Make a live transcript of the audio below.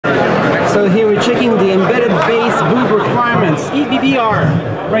So here we're checking the embedded base boot requirements,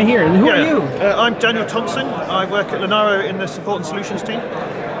 EBBR, right here. And who are you? I'm Daniel Thompson. I work at Linaro in the support and solutions team,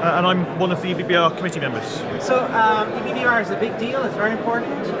 and I'm one of the EBBR committee members. So EBBR is a big deal, it's very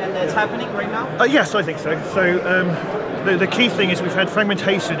important, and it's happening right now? Yes, I think so. So the key thing is we've had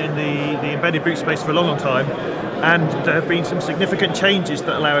fragmentation in the embedded boot space for a long, long time, and there have been some significant changes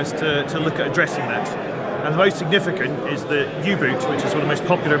that allow us to look at addressing that. And the most significant is that U-Boot, which is one of the most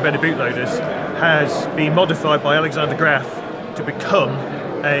popular embedded bootloaders, has been modified by Alexander Graf to become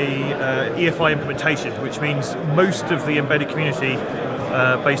a EFI implementation, which means most of the embedded community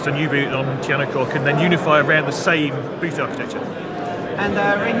based on U-Boot and on Tiano Core can then unify around the same boot architecture. And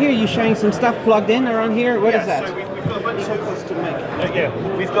right here you're showing some stuff plugged in around here. What is that? So we've got a bunch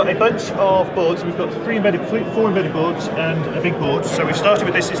of we've got a bunch of boards. We've got four embedded boards and a big board. So we started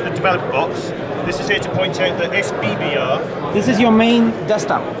with this is the developer box. This is here to point out that SBBR. This is your main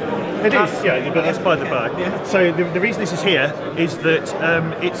desktop. It is, yeah, but that's by the by. Yeah. So the reason this is here is that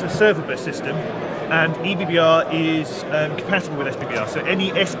it's a server bus system, and EBBR is compatible with SBBR. So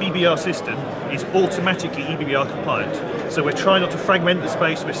any SBBR system is automatically EBBR compliant. So we're trying not to fragment the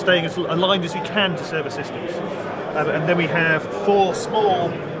space, we're staying as aligned as we can to server systems. And then we have 4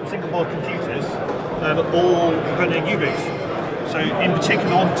 small single board computers all running U-Boot. So in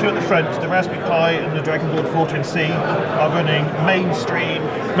particular, the 2 at the front, the Raspberry Pi and the Dragon Board 410C are running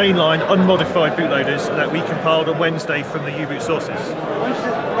mainline, unmodified bootloaders that we compiled on Wednesday from the U-Boot sources.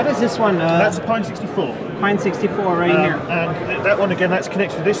 What is this one? That's a Pine 64. Pine 64 right here. And that one again, that's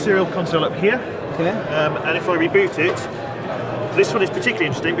connected to this serial console up here. Okay. And if I reboot it, this one is particularly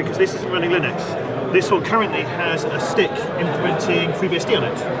interesting because this isn't running Linux. This one currently has a stick implementing FreeBSD on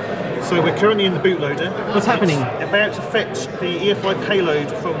it. So we're currently in the bootloader. What's happening? It's about to fetch the EFI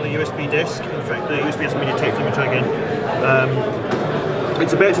payload from the USB disk. In fact, the USB hasn't been detected. Let me try again.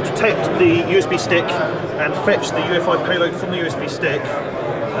 It's about to detect the USB stick and fetch the UEFI payload from the USB stick.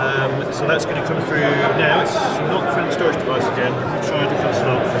 So that's going to come through now. It's not from the storage device again. I'll try a different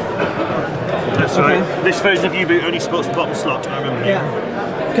slot. That's right. This version of U-Boot only supports the bottom slot, I remember.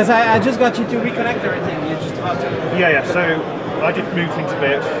 Yeah. Because I just got you to reconnect everything. You're just about to. Yeah. So I did move things a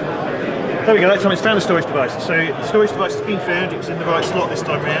bit. There we go, that time it's found the storage device. So the storage device has been found, it was in the right slot this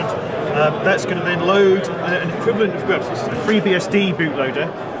time around. That's going to then load an equivalent of grubs. This is the FreeBSD bootloader,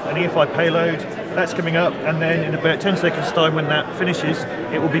 an EFI payload. That's coming up, and then in about 10 seconds time when that finishes,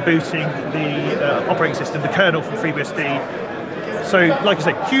 it will be booting the operating system, the kernel from FreeBSD. So, like I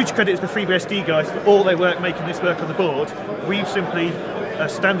say, huge credit to the FreeBSD guys for all their work making this work on the board. We've simply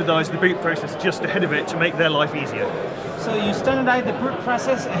standardized the boot process just ahead of it to make their life easier. So you standardize the boot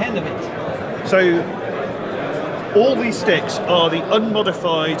process ahead of it? So all these sticks are the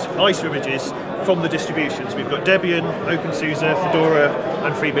unmodified ISO images from the distributions. We've got Debian, OpenSUSE, Fedora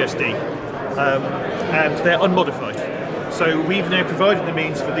and FreeBSD, and they're unmodified. So we've now provided the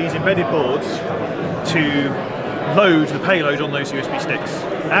means for these embedded boards to load the payload on those USB sticks.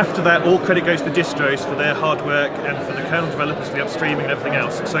 After that, all credit goes to the distros for their hard work and for the kernel developers for the upstreaming and everything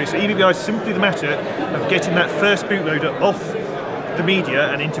else. So EBBR is simply the matter of getting that first bootloader off the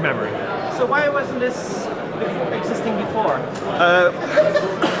media and into memory. So why wasn't this existing before?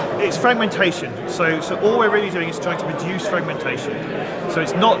 It's fragmentation. So all we're really doing is trying to reduce fragmentation. So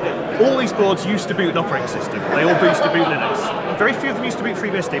it's not, all these boards used to boot an operating system. They all used to boot Linux. Very few of them used to boot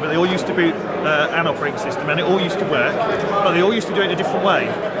FreeBSD, but they all used to boot an operating system, and it all used to work, but they all used to do it in a different way.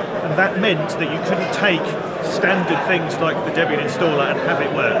 And that meant that you couldn't take standard things like the Debian installer and have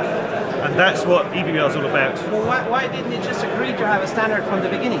it work. And that's what EBBR is all about. Well, why didn't it just agree to have a standard from the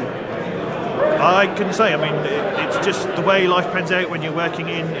beginning? I couldn't say. I mean, it's just the way life pans out when you're working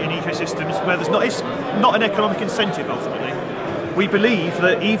in ecosystems where it's not an economic incentive ultimately. We believe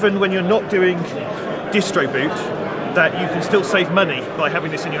that even when you're not doing distro boot, that you can still save money by having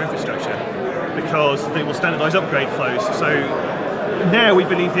this in your infrastructure because they will standardize upgrade flows. So now we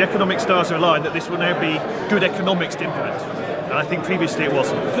believe the economic stars are aligned that this will now be good economics to implement. And I think previously it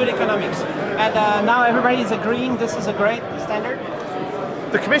wasn't. Good economics. And now everybody's agreeing this is a great standard?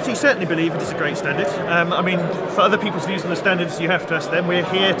 The committee certainly believe it is a great standard. I mean, for other people's views on the standards, you have to ask them. We're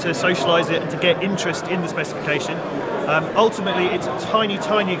here to socialise it and to get interest in the specification. Ultimately, it's a tiny,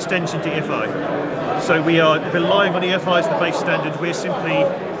 tiny extension to EFI. So we are relying on EFI as the base standard. We're simply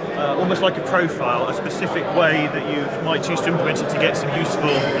almost like a profile, a specific way that you might choose to implement it to get some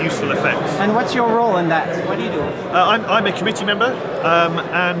useful effects. And what's your role in that? What do you do? I'm a committee member,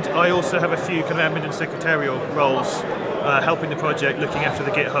 and I also have a few kind of admin and secretarial roles. Helping the project, looking after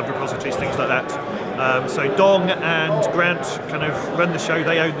the GitHub repositories, things like that. So Dong and Grant kind of run the show,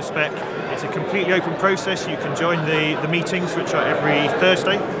 they own the spec. It's a completely open process. You can join the meetings, which are every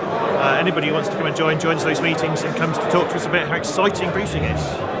Thursday. anybody who wants to come and joins those meetings and comes to talk to us about how exciting routing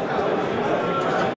is.